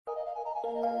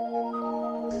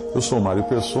Eu sou Mário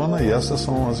Persona e essas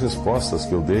são as respostas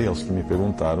que eu dei aos que me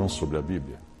perguntaram sobre a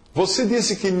Bíblia. Você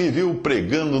disse que me viu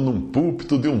pregando num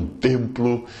púlpito de um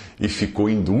templo e ficou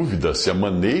em dúvida se a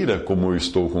maneira como eu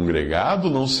estou congregado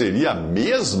não seria a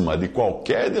mesma de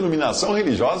qualquer denominação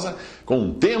religiosa com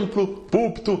um templo,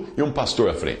 púlpito e um pastor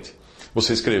à frente.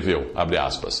 Você escreveu, abre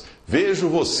aspas, vejo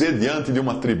você diante de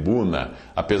uma tribuna,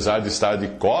 apesar de estar de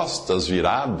costas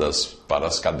viradas para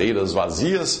as cadeiras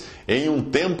vazias em um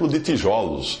templo de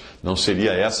tijolos. Não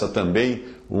seria essa também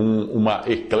uma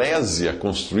eclésia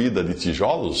construída de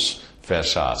tijolos?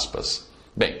 Fecha aspas.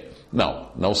 Bem,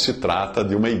 não se trata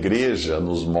de uma igreja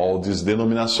nos moldes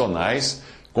denominacionais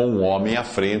com um homem à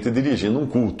frente dirigindo um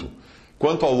culto.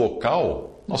 Quanto ao local,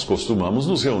 nós costumamos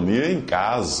nos reunir em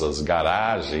casas,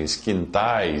 garagens,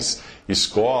 quintais,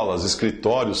 escolas,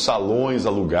 escritórios, salões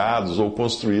alugados ou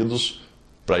construídos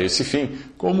para esse fim,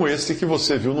 como este que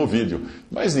você viu no vídeo.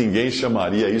 Mas ninguém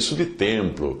chamaria isso de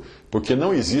templo, porque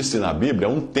não existe na Bíblia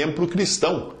um templo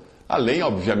cristão, além,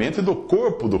 obviamente, do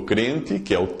corpo do crente,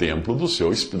 que é o templo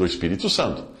do Espírito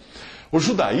Santo. O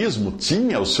judaísmo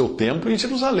tinha o seu templo em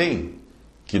Jerusalém,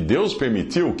 que Deus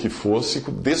permitiu que fosse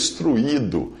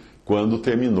destruído quando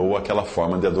terminou aquela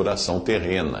forma de adoração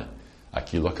terrena.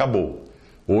 Aquilo acabou.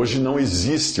 Hoje não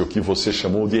existe o que você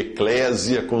chamou de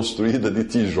eclésia construída de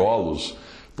tijolos,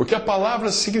 porque a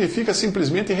palavra significa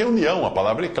simplesmente reunião, a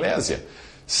palavra eclésia.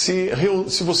 Se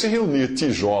você reunir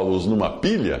tijolos numa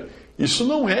pilha, isso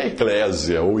não é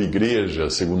eclésia ou igreja,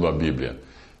 segundo a Bíblia.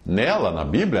 Nela, na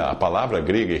Bíblia, a palavra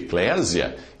grega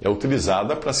eclésia é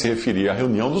utilizada para se referir à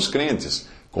reunião dos crentes,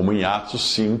 como em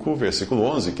Atos 5, versículo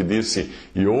 11, que disse,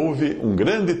 e houve um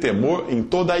grande temor em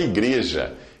toda a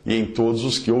igreja e em todos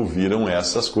os que ouviram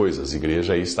essas coisas.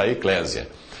 Igreja, aí está a eclésia.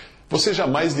 Você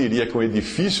jamais diria que um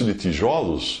edifício de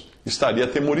tijolos estaria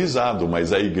atemorizado,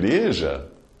 mas a igreja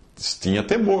tinha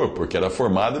temor, porque era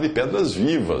formada de pedras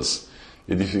vivas,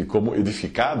 como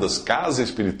edificadas casa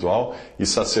espiritual e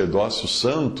sacerdócio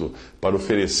santo para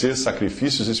oferecer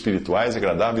sacrifícios espirituais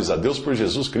agradáveis a Deus por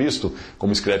Jesus Cristo,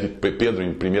 como escreve Pedro em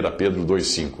 1 Pedro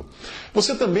 2,5.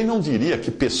 Você também não diria que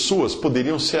pessoas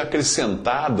poderiam ser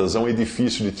acrescentadas a um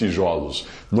edifício de tijolos.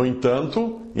 No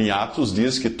entanto, em Atos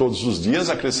diz que todos os dias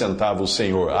acrescentava o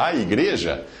Senhor à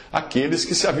igreja aqueles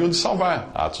que se haviam de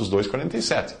salvar. Atos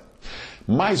 2,47.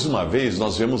 Mais uma vez,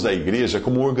 nós vemos a igreja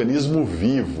como um organismo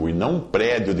vivo e não um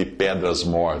prédio de pedras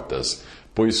mortas,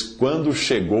 pois quando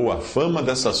chegou a fama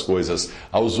dessas coisas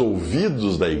aos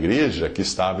ouvidos da igreja que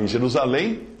estava em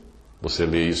Jerusalém, você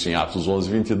lê isso em Atos 11,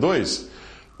 22,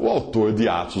 o autor de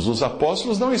Atos dos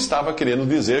Apóstolos não estava querendo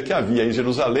dizer que havia em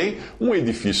Jerusalém um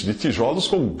edifício de tijolos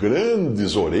com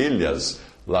grandes orelhas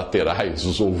laterais,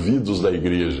 os ouvidos da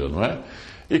igreja, não é?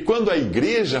 E quando a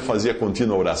igreja fazia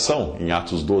contínua oração, em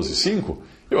Atos 12, 5,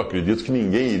 eu acredito que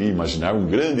ninguém iria imaginar um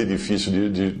grande edifício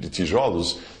de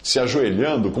tijolos se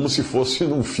ajoelhando como se fosse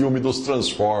num filme dos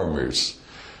Transformers.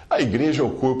 A igreja é o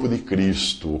corpo de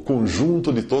Cristo, o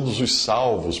conjunto de todos os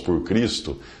salvos por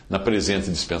Cristo na presente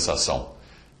dispensação.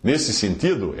 Nesse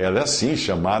sentido, ela é assim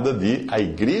chamada de a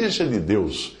Igreja de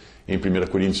Deus, em 1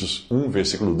 Coríntios 1,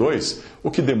 versículo 2, o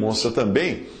que demonstra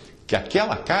também que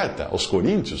aquela carta aos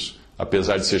Coríntios,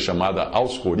 apesar de ser chamada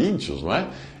aos Coríntios, não é?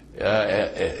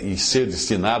 E ser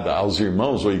destinada aos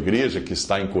irmãos ou igreja que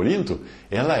está em Corinto,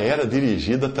 ela era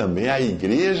dirigida também à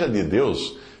igreja de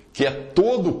Deus, que é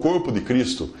todo o corpo de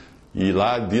Cristo. E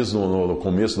lá diz no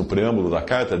começo, no preâmbulo da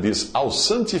carta, diz, aos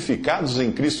santificados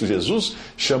em Cristo Jesus,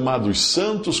 chamados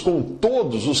santos com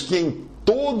todos os que em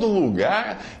todo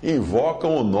lugar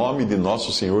invocam o nome de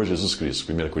nosso Senhor Jesus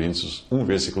Cristo. 1 Coríntios 1,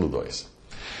 versículo 2.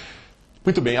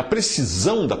 Muito bem, a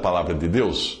precisão da palavra de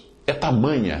Deus é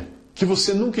tamanha que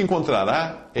você nunca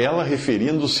encontrará ela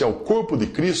referindo-se ao corpo de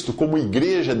Cristo como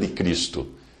igreja de Cristo,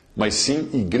 mas sim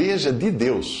igreja de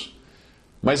Deus.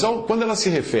 Mas quando ela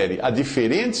se refere a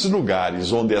diferentes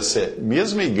lugares onde essa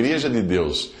mesma igreja de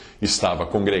Deus estava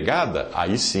congregada,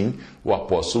 aí sim o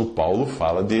apóstolo Paulo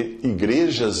fala de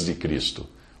igrejas de Cristo.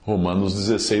 Romanos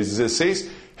 16, 16,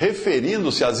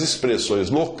 referindo-se às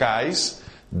expressões locais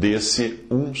desse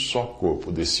um só corpo,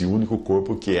 desse único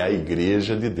corpo que é a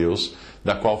igreja de Deus,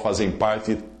 da qual fazem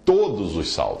parte todos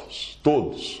os salvos,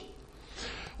 todos.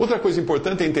 Outra coisa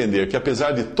importante é entender que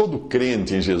apesar de todo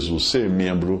crente em Jesus ser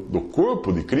membro do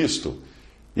corpo de Cristo,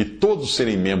 e todos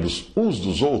serem membros uns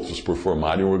dos outros por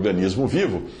formarem um organismo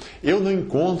vivo, eu não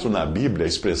encontro na Bíblia a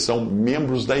expressão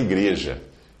membros da igreja,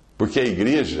 porque a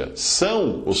igreja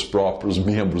são os próprios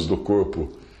membros do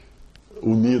corpo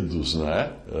unidos,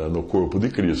 né, no corpo de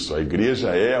Cristo. A igreja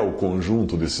é o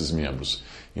conjunto desses membros.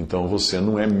 Então você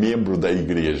não é membro da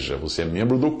igreja, você é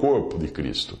membro do corpo de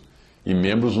Cristo. e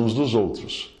membros uns dos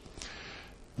outros.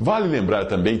 Vale lembrar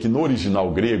também que no original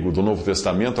grego do Novo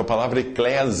Testamento a palavra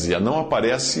eclésia não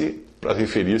aparece para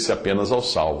referir-se apenas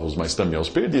aos salvos, mas também aos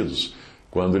perdidos,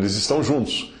 quando eles estão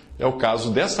juntos. É o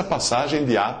caso desta passagem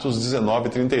de Atos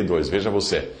 19:32. Veja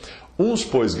você. Uns,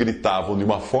 pois, gritavam de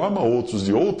uma forma, outros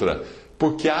de outra,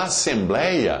 porque a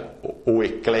assembleia, ou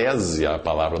eclésia, a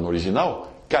palavra no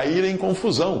original, caíra em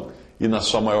confusão, e na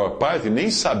sua maior parte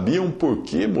nem sabiam por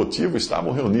que motivo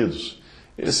estavam reunidos.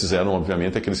 Esses eram,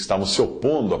 obviamente, aqueles que estavam se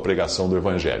opondo à pregação do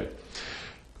Evangelho.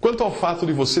 Quanto ao fato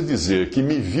de você dizer que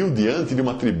me viu diante de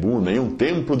uma tribuna em um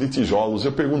templo de tijolos,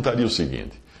 eu perguntaria o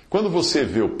seguinte: quando você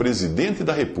vê o presidente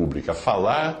da República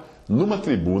falar numa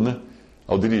tribuna,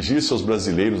 ao dirigir-se aos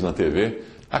brasileiros na TV,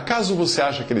 acaso você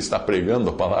acha que ele está pregando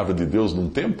a palavra de Deus num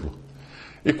templo?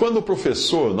 E quando o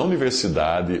professor na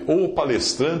universidade ou o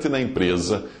palestrante na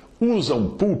empresa usa um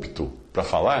púlpito para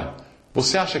falar,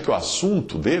 você acha que o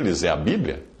assunto deles é a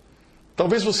Bíblia?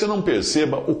 Talvez você não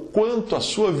perceba o quanto a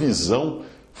sua visão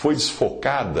foi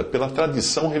desfocada pela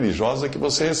tradição religiosa que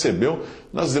você recebeu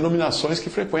nas denominações que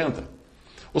frequenta.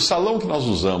 O salão que nós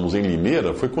usamos em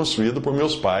Limeira foi construído por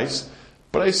meus pais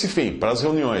para esse fim, para as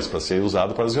reuniões, para ser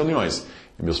usado para as reuniões.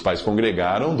 E meus pais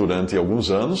congregaram durante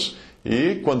alguns anos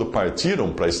e, quando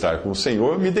partiram para estar com o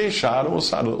Senhor, me deixaram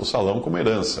o salão como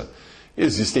herança.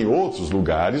 Existem outros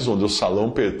lugares onde o salão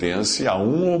pertence a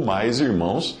um ou mais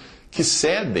irmãos que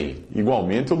cedem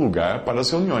igualmente o lugar para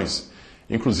as reuniões.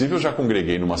 Inclusive, eu já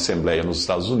congreguei numa assembleia nos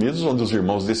Estados Unidos, onde os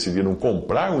irmãos decidiram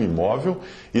comprar um imóvel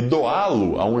e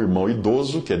doá-lo a um irmão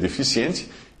idoso que é deficiente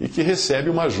e que recebe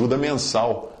uma ajuda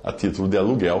mensal a título de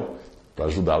aluguel, para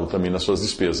ajudá-lo também nas suas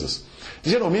despesas.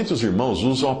 Geralmente os irmãos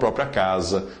usam a própria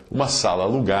casa, uma sala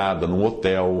alugada num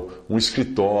hotel, um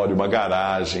escritório, uma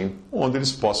garagem, onde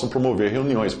eles possam promover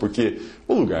reuniões, porque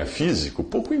o lugar físico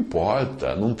pouco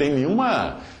importa, não tem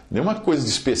nenhuma coisa de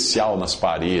especial nas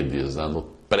paredes, no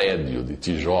prédio de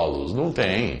tijolos, não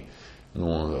tem.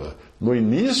 No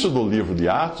início do livro de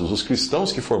Atos, os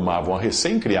cristãos que formavam a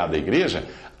recém-criada igreja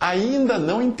ainda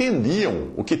não entendiam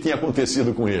o que tinha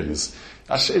acontecido com eles.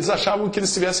 Eles achavam que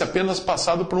eles tivessem apenas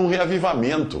passado por um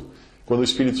reavivamento, quando o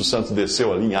Espírito Santo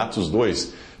desceu ali em Atos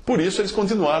 2. Por isso, eles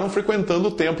continuaram frequentando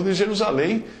o templo de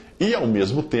Jerusalém e, ao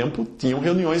mesmo tempo, tinham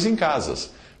reuniões em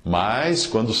casas. Mas,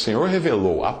 quando o Senhor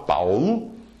revelou a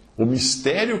Paulo o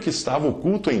mistério que estava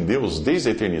oculto em Deus desde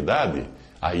a eternidade,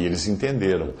 aí eles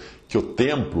entenderam que o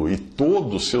templo e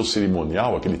todo o seu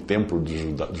cerimonial, aquele templo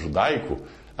judaico,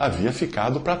 havia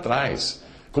ficado para trás.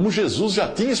 Como Jesus já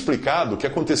tinha explicado o que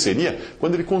aconteceria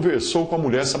quando ele conversou com a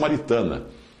mulher samaritana.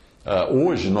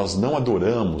 Hoje nós não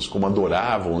adoramos como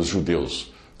adoravam os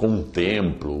judeus, com um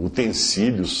templo,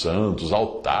 utensílios santos,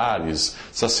 altares,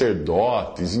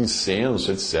 sacerdotes,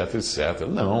 incenso, etc, etc.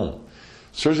 Não.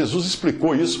 O Senhor Jesus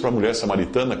explicou isso para a mulher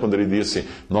samaritana quando ele disse: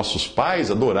 nossos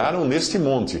pais adoraram neste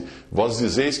monte, vós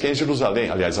dizeis que é em Jerusalém.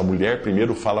 Aliás, a mulher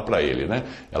primeiro fala para ele, né?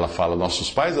 Ela fala: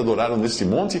 nossos pais adoraram neste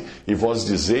monte e vós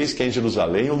dizeis que é em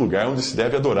Jerusalém o lugar onde se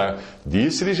deve adorar.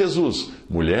 Disse-lhe Jesus: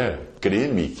 mulher,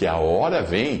 crê-me que a hora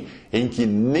vem em que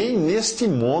nem neste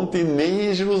monte nem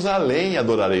em Jerusalém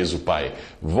adorareis o Pai.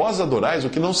 Vós adorais o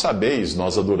que não sabeis,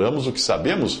 nós adoramos o que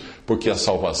sabemos, porque a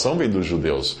salvação vem dos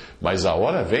judeus. Mas a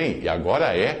hora vem, e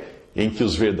agora é, em que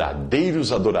os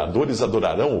verdadeiros adoradores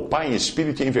adorarão o Pai em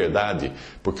espírito e em verdade,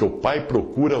 porque o Pai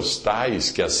procura os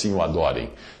tais que assim o adorem.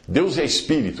 Deus é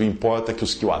espírito, importa que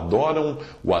os que o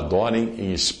adorem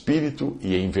em espírito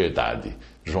e em verdade.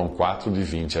 João 4, de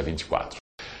 20 a 24.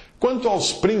 Quanto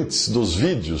aos prints dos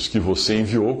vídeos que você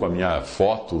enviou com a minha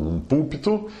foto num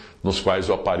púlpito, nos quais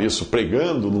eu apareço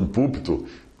pregando num púlpito,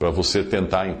 para você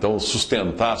tentar então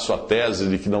sustentar a sua tese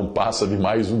de que não passa de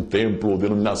mais um templo ou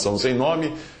denominação sem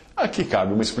nome, aqui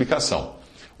cabe uma explicação.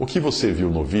 O que você viu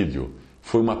no vídeo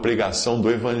foi uma pregação do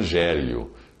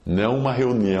Evangelho, não uma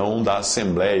reunião da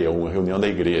Assembleia, uma reunião da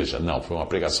igreja. Não, foi uma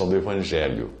pregação do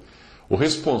Evangelho. O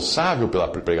responsável pela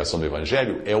pregação do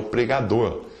Evangelho é o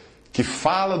pregador, que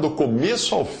fala do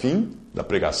começo ao fim da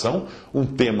pregação, um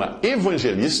tema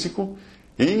evangelístico,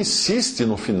 e insiste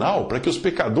no final para que os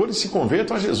pecadores se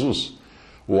convertam a Jesus.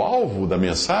 O alvo da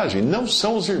mensagem não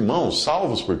são os irmãos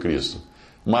salvos por Cristo,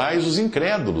 mas os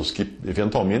incrédulos que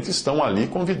eventualmente estão ali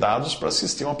convidados para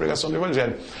assistir a uma pregação do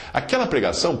Evangelho. Aquela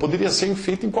pregação poderia ser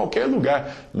feita em qualquer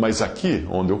lugar, mas aqui,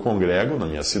 onde eu congrego, na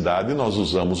minha cidade, nós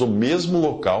usamos o mesmo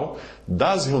local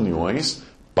das reuniões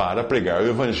para pregar o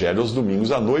Evangelho aos domingos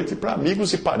à noite para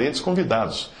amigos e parentes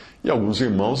convidados. E alguns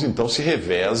irmãos, então, se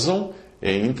revezam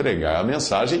em entregar a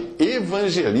mensagem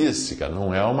evangelística,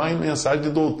 não é uma mensagem de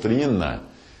doutrina.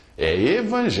 É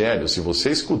evangelho. Se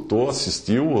você escutou,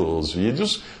 assistiu os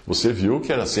vídeos, você viu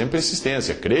que era sempre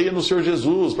insistência. Creia no Senhor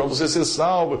Jesus para você ser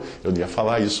salvo. Eu ia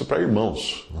falar isso para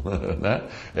irmãos, né?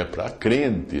 É para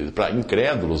crentes, para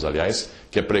incrédulos, aliás,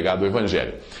 que é pregado o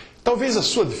evangelho. Talvez a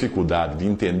sua dificuldade de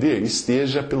entender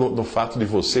esteja no fato de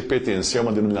você pertencer a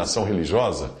uma denominação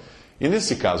religiosa. E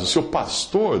nesse caso, se o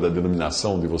pastor da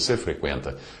denominação onde você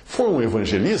frequenta for um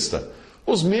evangelista,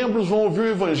 os membros vão ouvir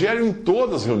o evangelho em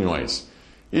todas as reuniões.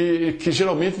 E que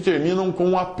geralmente terminam com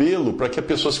um apelo para que a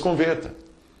pessoa se converta.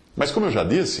 Mas como eu já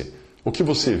disse, o que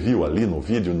você viu ali no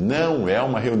vídeo não é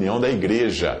uma reunião da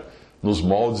igreja, nos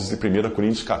moldes de 1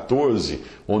 Coríntios 14,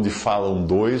 onde falam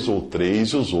 2 ou 3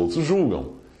 e os outros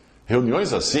julgam.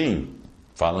 Reuniões assim,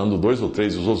 falando 2 ou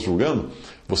 3 e os outros julgando,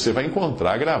 você vai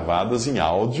encontrar gravadas em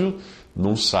áudio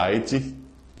num site,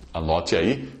 anote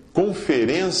aí,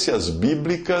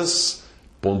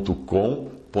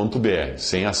 conferenciasbiblicas.com.br,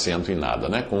 sem acento em nada,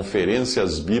 né?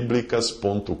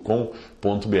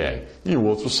 conferenciasbiblicas.com.br. E o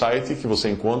outro site que você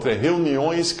encontra é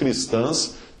Reuniões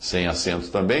Cristãs, sem acento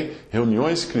também,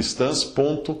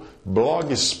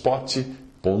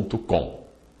 reuniõescristãs.blogspot.com.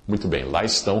 Muito bem, lá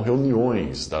estão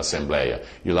reuniões da Assembleia.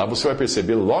 E lá você vai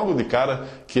perceber logo de cara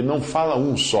que não fala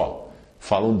um só.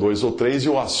 Falam 2 ou 3 e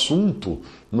o assunto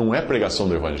não é pregação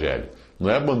do Evangelho. Não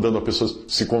é mandando a pessoa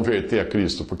se converter a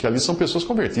Cristo, porque ali são pessoas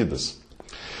convertidas.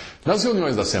 Nas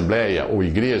reuniões da Assembleia ou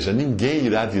Igreja, ninguém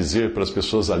irá dizer para as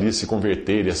pessoas ali se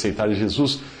converterem e aceitarem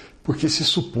Jesus, porque se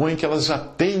supõe que elas já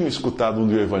tenham escutado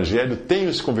do Evangelho,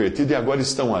 tenham se convertido e agora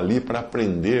estão ali para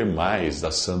aprender mais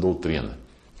da sã doutrina.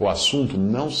 O assunto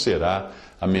não será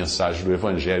a mensagem do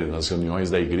Evangelho nas reuniões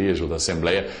da igreja ou da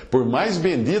Assembleia, por mais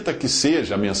bendita que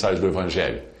seja a mensagem do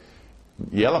Evangelho.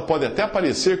 E ela pode até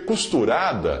aparecer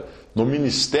costurada no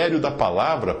ministério da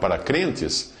palavra para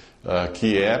crentes,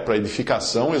 que é para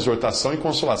edificação, exortação e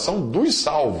consolação dos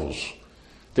salvos.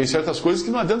 Tem certas coisas que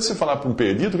não adianta você falar para um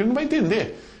perdido que ele não vai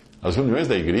entender. Nas reuniões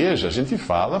da igreja, a gente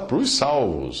fala para os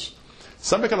salvos.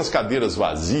 Sabe aquelas cadeiras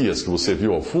vazias que você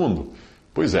viu ao fundo?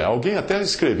 Pois é, alguém até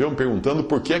escreveu me perguntando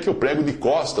por que é que eu prego de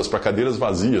costas para cadeiras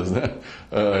vazias, né?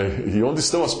 E onde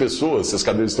estão as pessoas se as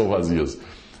cadeiras estão vazias?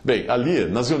 Bem, ali,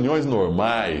 nas reuniões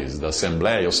normais da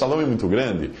Assembleia, o salão é muito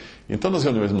grande, então nas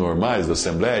reuniões normais da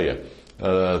Assembleia,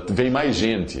 vem mais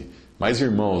gente, mais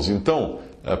irmãos. Então,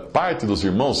 parte dos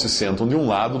irmãos se sentam de um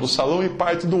lado do salão e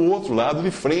parte do outro lado,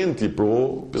 de frente para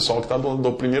o pessoal que está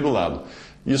do primeiro lado.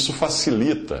 Isso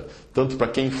facilita, tanto para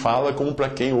quem fala como para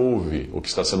quem ouve o que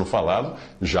está sendo falado,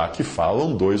 já que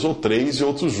falam 2 ou 3 e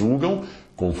outros julgam,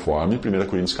 conforme 1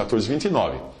 Coríntios 14,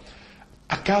 29.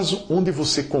 Acaso onde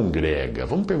você congrega?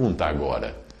 Vamos perguntar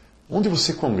agora. Onde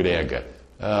você congrega?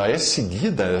 É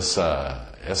seguida essa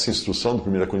instrução do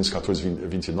 1 Coríntios 14,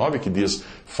 29, que diz,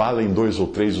 falem 2 ou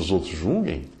 3 e os outros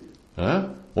julguem?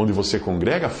 Onde você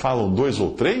congrega, falam 2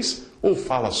 ou 3 ou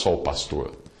fala só o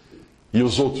pastor? E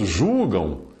os outros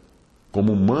julgam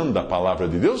como manda a palavra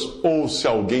de Deus? Ou se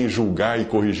alguém julgar e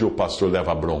corrigir o pastor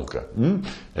leva bronca?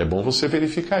 É bom você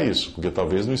verificar isso, porque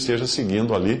talvez não esteja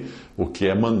seguindo ali o que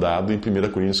é mandado em 1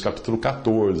 Coríntios capítulo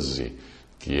 14,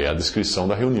 que é a descrição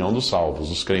da reunião dos salvos,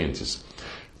 dos crentes.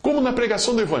 Como na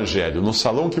pregação do Evangelho, no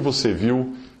salão que você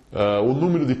viu, o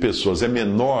número de pessoas é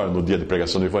menor no dia de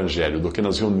pregação do Evangelho do que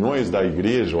nas reuniões da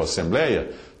igreja ou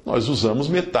assembleia, nós usamos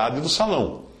metade do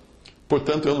salão.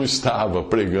 Portanto, eu não estava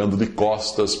pregando de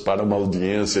costas para uma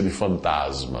audiência de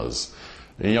fantasmas.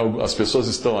 As pessoas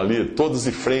estão ali todas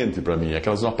de frente para mim, é que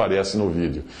elas não aparecem no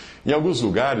vídeo. Em alguns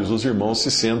lugares, os irmãos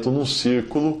se sentam num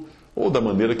círculo, ou da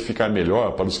maneira que ficar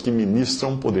melhor para os que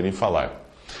ministram poderem falar.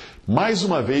 Mais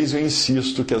uma vez, eu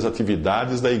insisto que as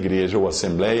atividades da igreja ou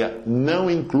assembleia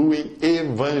não incluem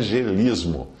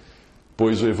evangelismo,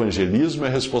 pois o evangelismo é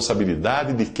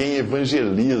responsabilidade de quem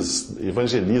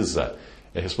evangeliza.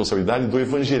 É responsabilidade do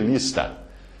evangelista.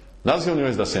 Nas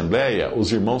reuniões da Assembleia,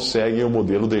 os irmãos seguem o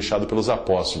modelo deixado pelos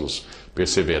apóstolos.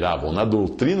 Perseveravam na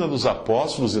doutrina dos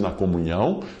apóstolos e na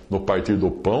comunhão, no partir do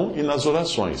pão e nas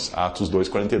orações. Atos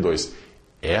 2,42.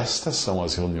 Estas são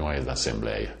as reuniões da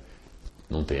Assembleia.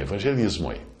 Não tem evangelismo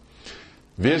aí.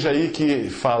 Veja aí que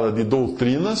fala de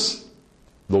doutrina,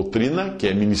 que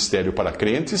é ministério para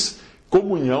crentes,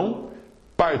 comunhão,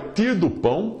 partir do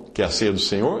pão, que é a ceia do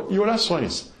Senhor, e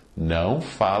orações. Não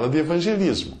fala de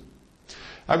evangelismo.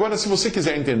 Agora, se você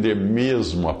quiser entender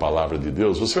mesmo a palavra de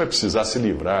Deus, você vai precisar se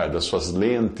livrar das suas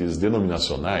lentes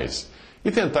denominacionais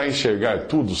e tentar enxergar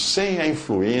tudo sem a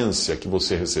influência que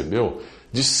você recebeu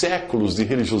de séculos de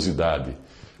religiosidade.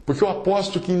 Porque eu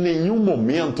aposto que em nenhum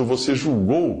momento você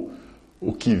julgou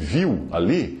o que viu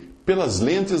ali pelas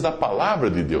lentes da palavra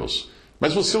de Deus,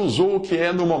 mas você usou o que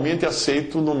é normalmente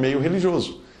aceito no meio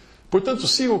religioso. Portanto,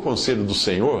 siga o conselho do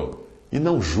Senhor e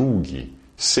não julgue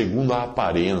segundo a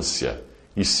aparência,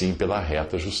 e sim pela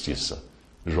reta justiça.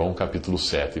 João capítulo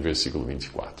 7, versículo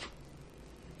 24.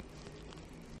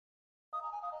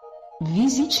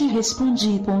 Visite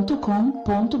respondi.com.br.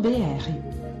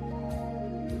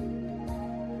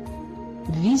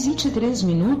 Visite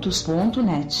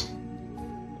 3minutos.net.